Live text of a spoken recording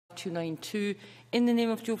5292 in the name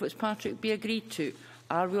of Joe Fitzpatrick be agreed to?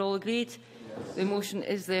 Are we all agreed? Yes. The motion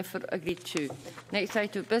is therefore agreed to. Next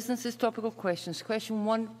item of business is topical questions. Question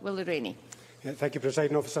 1, Willie Rennie. Thank you,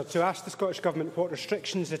 Presiding Officer. To ask the Scottish Government what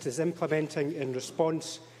restrictions it is implementing in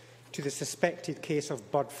response to the suspected case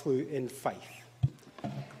of bird flu in Fife.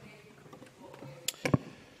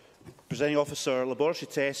 Presiding Officer,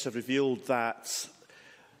 laboratory tests have revealed that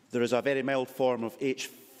there is a very mild form of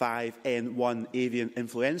H5N1 avian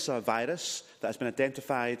influenza virus that has been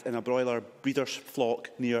identified in a broiler breeder's flock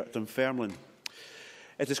near Dunfermline.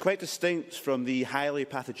 It is quite distinct from the highly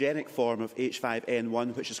pathogenic form of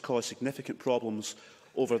H5N1, which has caused significant problems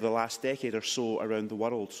over the last decade or so around the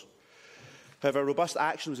world. However, robust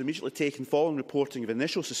action was immediately taken following reporting of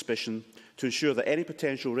initial suspicion to ensure that any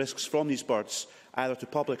potential risks from these birds, either to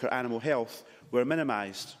public or animal health, were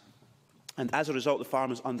minimised. And as a result, the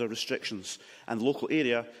farm is under restrictions, and the local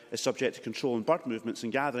area is subject to controlling bird movements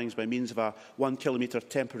and gatherings by means of a 1 kilometre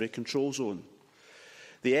temporary control zone.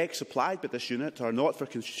 The eggs supplied by this unit are not for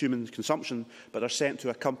human consumption, but are sent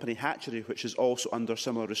to a company hatchery, which is also under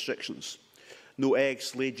similar restrictions. No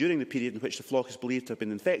eggs laid during the period in which the flock is believed to have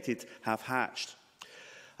been infected have hatched.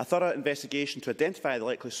 A thorough investigation to identify the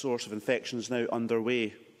likely source of infection is now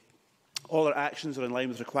underway. All our actions are in line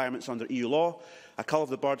with requirements under EU law. A cull of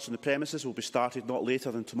the birds on the premises will be started not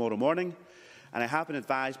later than tomorrow morning, and I have been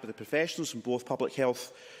advised by the professionals from both Public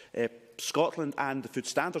Health Scotland and the Food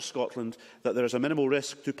Standards Scotland that there is a minimal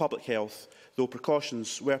risk to public health, though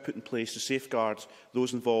precautions were put in place to safeguard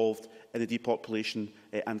those involved in the depopulation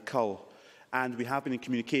and cull. And we have been in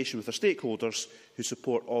communication with our stakeholders who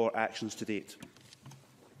support all our actions to date.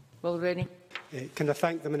 Willie Rennie. Can I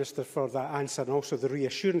thank the Minister for that answer and also the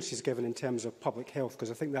reassurances given in terms of public health,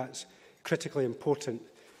 because I think that's critically important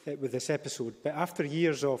with this episode. But after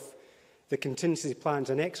years of the contingency plans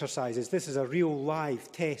and exercises, this is a real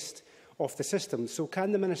live test of the system. So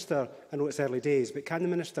can the Minister, I know it's early days, but can the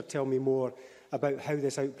Minister tell me more about how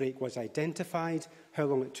this outbreak was identified, how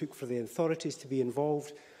long it took for the authorities to be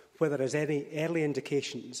involved, whether there is any early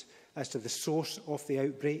indications as to the source of the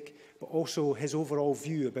outbreak, but also his overall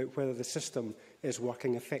view about whether the system is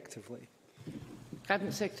working effectively?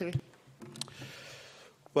 Cabinet Secretary.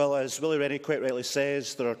 Well, as Willie Rennie quite rightly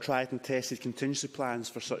says, there are tried and tested contingency plans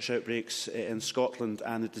for such outbreaks in Scotland,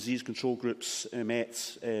 and the disease control groups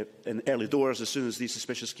met in early doors as soon as the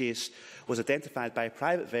suspicious case was identified by a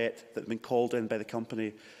private vet that had been called in by the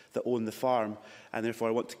company that owned the farm. And therefore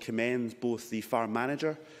I want to commend both the farm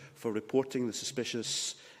manager for reporting the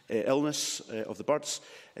suspicious illness of the birds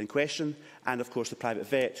in question, and of course the private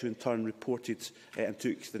vet who in turn reported and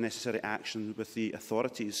took the necessary action with the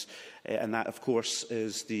authorities. And that of course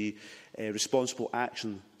is the responsible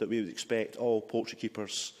action that we would expect all poultry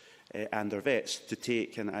keepers and their vets to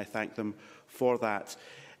take, and I thank them for that.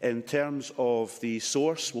 In terms of the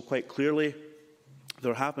source, well, quite clearly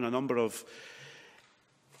there have been a number of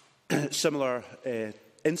similar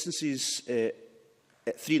instances,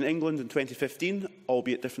 3 in England in 2015,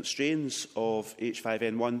 albeit different strains of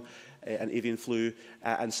H5N1 and avian flu,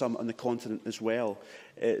 and some on the continent as well.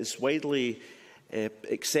 It is widely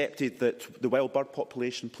accepted that the wild bird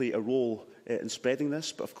population play a role in spreading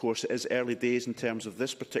this, but of course it is early days in terms of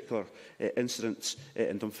this particular incident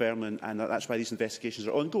in Dunfermline, and that's why these investigations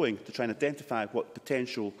are ongoing, to try and identify what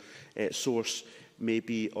potential source may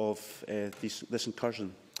be of this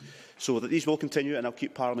incursion. So that these will continue, and I'll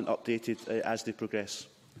keep Parliament updated as they progress.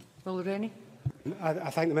 Willie Rennie. I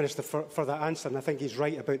thank the Minister for that answer, and I think he's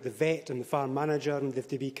right about the vet and the farm manager, and they have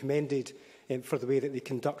to be commended for the way that they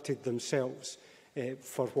conducted themselves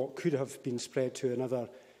for what could have been spread to another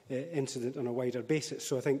incident on a wider basis.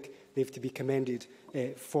 So I think they have to be commended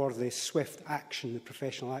for the swift action, the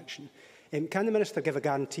professional action. Can the Minister give a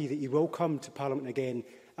guarantee that he will come to Parliament again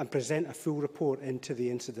and present a full report into the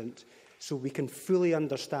incident, so we can fully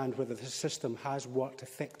understand whether the system has worked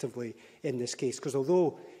effectively in this case? Because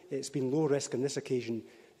although it's been low risk on this occasion,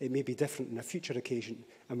 it may be different on a future occasion,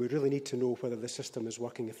 and we really need to know whether the system is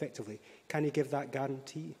working effectively. Can you give that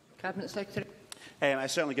guarantee? Cabinet Secretary. I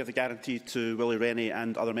certainly give the guarantee to Willie Rennie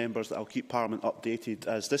and other members that I'll keep Parliament updated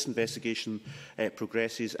as this investigation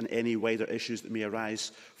progresses and any wider issues that may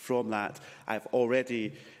arise from that. I've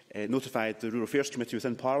already notified the Rural Affairs Committee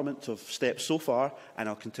within Parliament of steps so far, and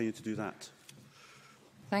I'll continue to do that.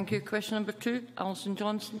 Thank you. Question number 2, Alison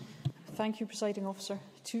Johnstone. Thank you, Presiding Officer.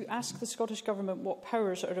 To ask the Scottish Government what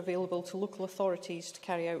powers are available to local authorities to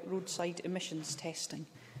carry out roadside emissions testing.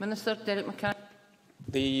 Minister Derek McCann.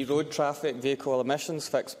 The Road Traffic Vehicle Emissions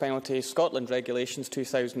Fixed Penalty Scotland Regulations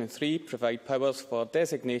 2003 provide powers for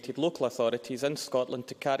designated local authorities in Scotland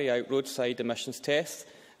to carry out roadside emissions tests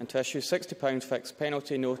and to issue £60 fixed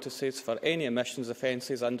penalty notices for any emissions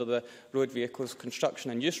offences under the Road Vehicles Construction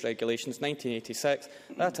and Use Regulations 1986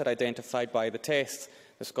 that are identified by the tests.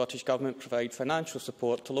 The Scottish Government provide financial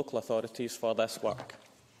support to local authorities for this work.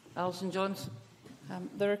 Alison Johnstone.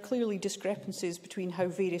 There are clearly discrepancies between how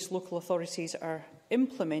various local authorities are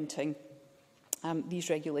implementing these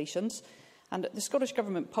regulations, and the Scottish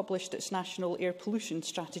Government published its National Air Pollution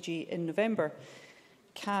Strategy in November.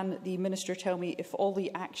 Can the Minister tell me if all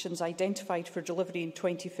the actions identified for delivery in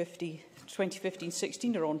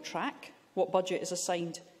 2015-16 are on track? What budget is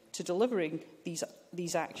assigned to delivering these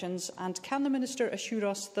actions? And can the Minister assure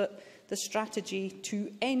us that the strategy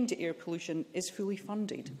to end air pollution is fully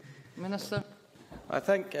funded? Minister. I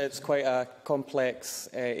think it's quite a complex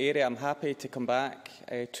area. I'm happy to come back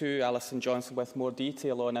to Alison Johnstone with more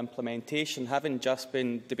detail on implementation, having just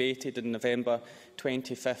been debated in November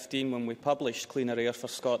 2015 when we published Cleaner Air for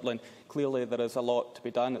Scotland. Clearly there is a lot to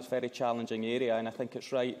be done. It's a very challenging area, and I think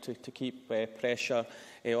it's right to keep pressure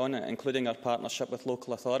on it, including our partnership with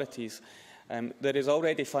local authorities. There is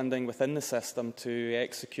already funding within the system to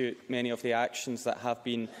execute many of the actions that have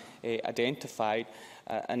been identified.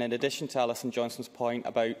 And in addition to Alison Johnstone's point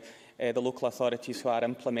about the local authorities who are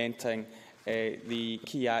implementing the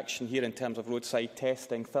key action here in terms of roadside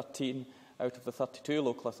testing, 13 out of the 32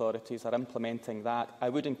 local authorities are implementing that. I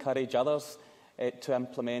would encourage others to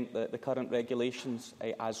implement the current regulations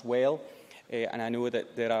as well, and I know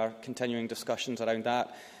that there are continuing discussions around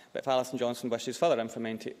that. But if Alison Johnstone wishes further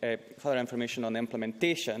information on the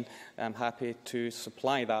implementation, I'm happy to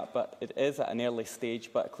supply that. But it is at an early stage,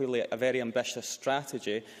 but clearly a very ambitious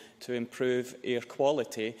strategy to improve air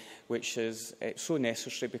quality, which is so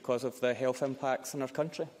necessary because of the health impacts in our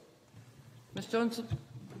country. Ms Johnson.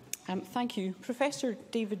 Thank you. Professor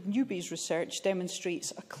David Newby's research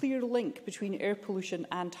demonstrates a clear link between air pollution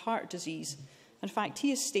and heart disease. In fact, he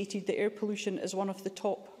has stated that air pollution is one of the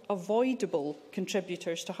top avoidable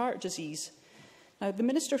contributors to heart disease. Now, the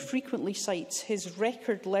Minister frequently cites his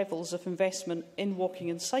record levels of investment in walking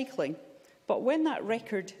and cycling, but when that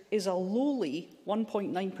record is a lowly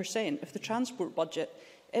 1.9% of the transport budget,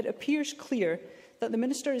 it appears clear that the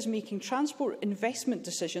Minister is making transport investment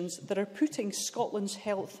decisions that are putting Scotland's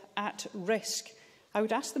health at risk. I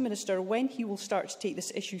would ask the Minister when he will start to take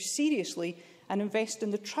this issue seriously and invest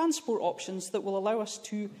in the transport options that will allow us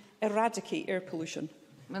to eradicate air pollution.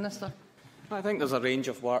 Minister. I think there's a range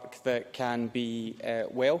of work that can be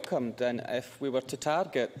welcomed, and if we were to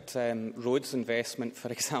target roads investment, for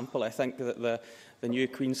example, I think that the new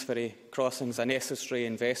Queensferry crossing is a necessary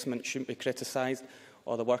investment, shouldn't be criticised,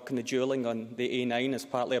 or the work on the dualling on the A9 is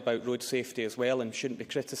partly about road safety as well and shouldn't be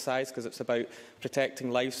criticised because it's about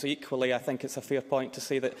protecting lives. So equally, I think it's a fair point to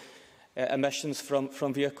say that emissions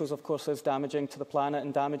from vehicles, of course, is damaging to the planet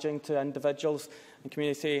and damaging to individuals and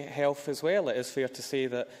community health as well. It is fair to say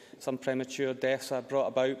that some premature deaths are brought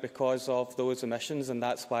about because of those emissions, and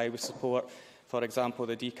that's why we support, for example,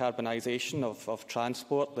 the decarbonisation of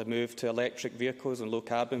transport, the move to electric vehicles and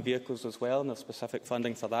low-carbon vehicles as well, and there's specific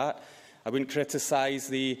funding for that. I wouldn't criticise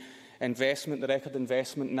the investment, the record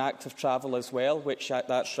investment in active travel as well, which,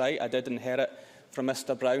 that's right, I did inherit from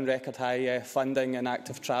Mr Brown, record-high funding in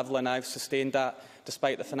active travel, and I've sustained that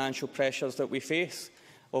despite the financial pressures that we face.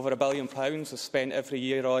 Over £1 billion is spent every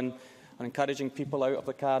year on encouraging people out of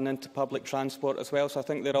the car and into public transport as well, so I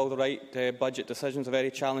think they're all the right budget decisions, a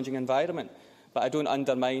very challenging environment. But I don't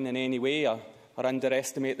undermine in any way or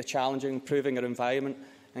underestimate the challenging, improving our environment,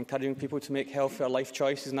 encouraging people to make healthier life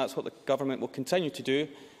choices, and that's what the Government will continue to do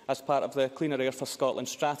as part of the Cleaner Air for Scotland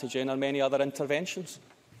strategy and our many other interventions.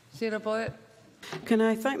 Sarah Boyett. Can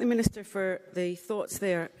I thank the Minister for the thoughts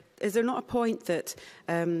there? Is there not a point that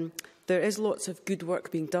there is lots of good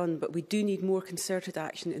work being done, but we do need more concerted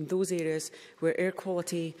action in those areas where air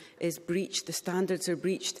quality is breached, the standards are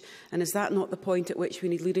breached, and is that not the point at which we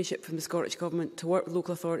need leadership from the Scottish Government to work with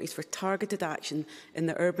local authorities for targeted action in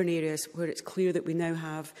the urban areas where it's clear that we now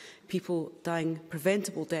have people dying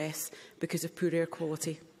preventable deaths because of poor air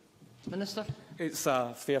quality? Minister. It's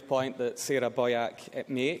a fair point that Sarah Boyack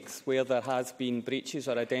makes. Where there has been breaches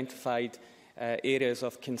or identified areas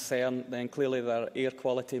of concern, then clearly there are air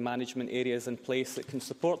quality management areas in place that can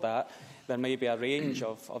support that. There may be a range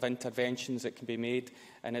of interventions that can be made,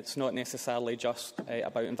 and it's not necessarily just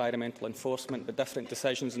about environmental enforcement, but different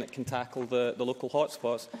decisions, and it can tackle the local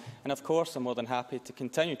hotspots. And of course, I'm more than happy to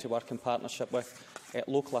continue to work in partnership with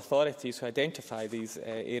local authorities who identify these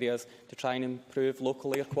areas to try and improve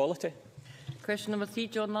local air quality. Question number 3,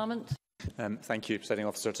 John Lamont. Thank you, Presiding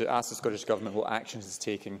Officer. To ask the Scottish Government what actions it is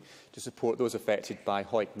taking to support those affected by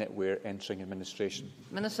Hawick Knitwear entering administration.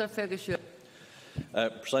 Minister Fergus.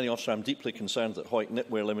 Presiding Officer, I am deeply concerned that Hawick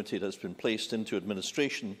Knitwear Limited has been placed into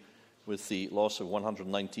administration with the loss of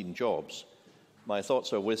 119 jobs. My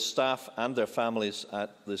thoughts are with staff and their families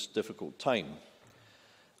at this difficult time.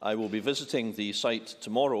 I will be visiting the site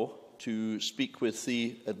tomorrow to speak with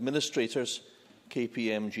the administrators,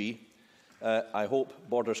 KPMG, I hope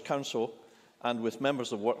Borders Council, and with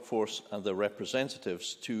members of the workforce and their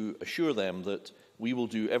representatives to assure them that we will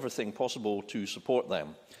do everything possible to support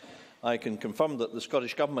them. I can confirm that the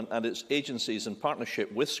Scottish Government and its agencies, in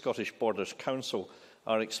partnership with Scottish Borders Council,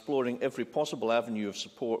 are exploring every possible avenue of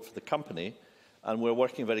support for the company, and we are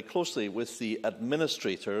working very closely with the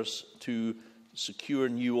administrators to secure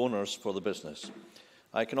new owners for the business.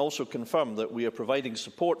 I can also confirm that we are providing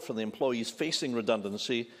support for the employees facing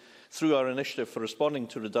redundancy through our initiative for responding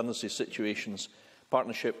to redundancy situations,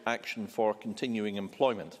 Partnership Action for Continuing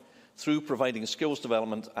Employment. Through providing skills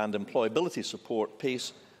development and employability support,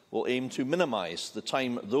 PACE will aim to minimise the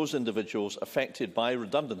time those individuals affected by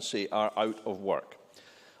redundancy are out of work.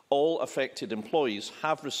 All affected employees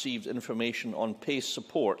have received information on PACE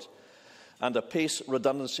support, and a PACE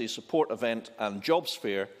redundancy support event and jobs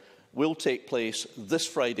fair will take place this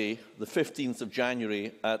Friday, the 15th of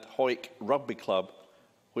January, at Hawick Rugby Club,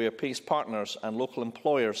 where PACE partners and local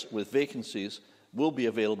employers with vacancies will be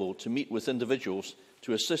available to meet with individuals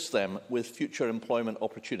to assist them with future employment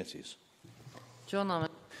opportunities. John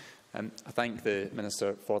Lamont. I thank the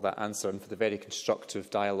Minister for that answer and for the very constructive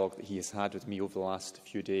dialogue that he has had with me over the last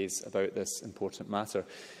few days about this important matter.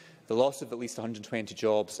 The loss of at least 120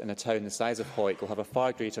 jobs in a town the size of Hawick will have a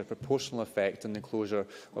far greater proportional effect than the closure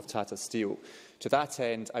of Tata Steel. To that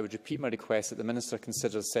end, I would repeat my request that the Minister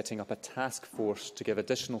considers setting up a task force to give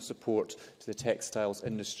additional support to the textiles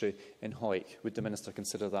industry in Hawick. Would the Minister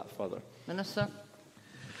consider that further? Minister.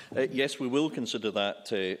 Yes, we will consider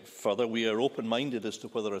that further. We are open-minded as to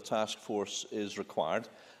whether a task force is required.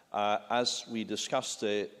 As we discussed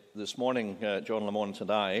this morning, John Lamont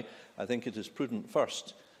and I think it is prudent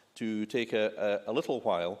first to take a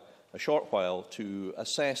short while, to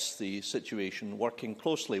assess the situation, working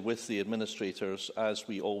closely with the administrators, as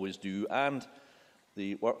we always do, and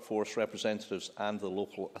the workforce representatives and the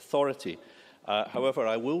local authority. However,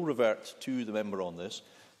 I will revert to the member on this.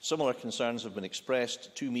 Similar concerns have been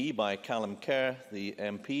expressed to me by Callum Kerr, the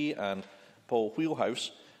MP, and Paul Wheelhouse.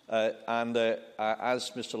 As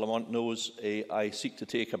Mr Lamont knows, I seek to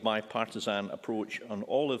take a bipartisan approach on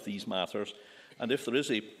all of these matters. And if there is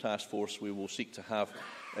a task force, we will seek to have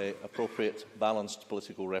appropriate, balanced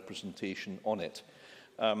political representation on it.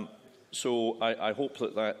 So I hope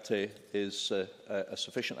that is a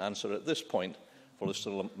sufficient answer at this point for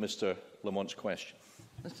Mr Lamont's question.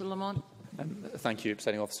 Mr Lamont. Thank you,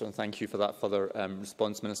 Presiding Officer, and thank you for that further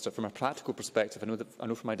response, Minister. From a practical perspective, I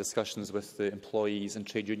know from my discussions with the employees and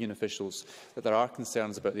trade union officials that there are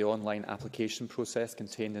concerns about the online application process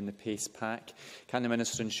contained in the PACE pack. Can the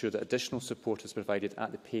Minister ensure that additional support is provided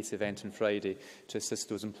at the PACE event on Friday to assist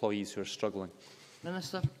those employees who are struggling?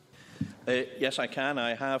 Minister. Yes, I can.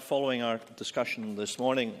 I have, following our discussion this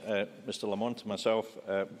morning, Mr Lamont and myself,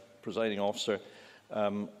 Presiding Officer,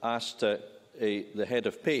 asked the head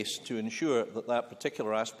of PACE to ensure that that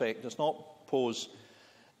particular aspect does not pose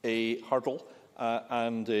a hurdle,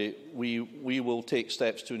 and we will take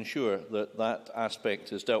steps to ensure that that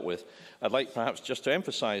aspect is dealt with. I'd like perhaps just to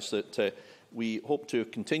emphasise that we hope to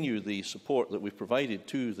continue the support that we've provided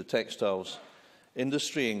to the textiles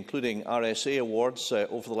industry, including RSA awards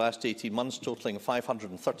over the last 18 months, totalling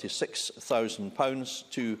 £536,000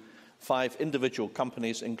 to 5 individual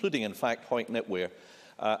companies, including, in fact, Hawick Knitwear.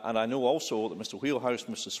 And I know also that Mr Wheelhouse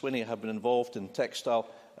and Mr Swinney have been involved in textile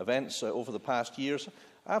events over the past years.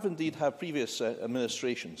 I have indeed had previous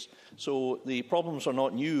administrations. So the problems are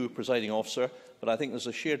not new, Presiding Officer, but I think there's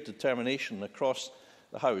a shared determination across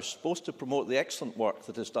the House, both to promote the excellent work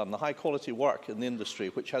that is done, the high-quality work in the industry,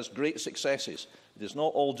 which has great successes. It is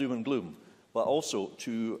not all doom and gloom, but also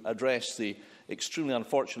to address the extremely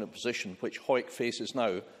unfortunate position which Hawick faces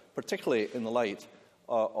now, particularly in the light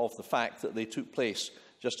of the fact that they took place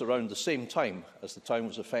just around the same time as the town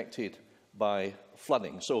was affected by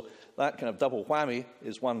flooding. So that kind of double whammy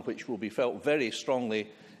is one which will be felt very strongly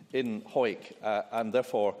in Hawick, and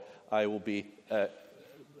therefore I will be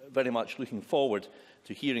very much looking forward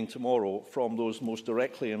to hearing tomorrow from those most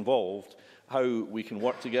directly involved how we can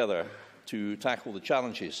work together to tackle the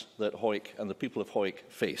challenges that Hawick and the people of Hawick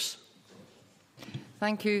face.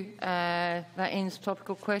 Thank you. That ends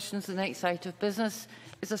topical questions. The next item of business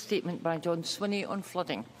is a statement by John Swinney on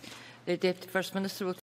flooding. The Deputy First Minister will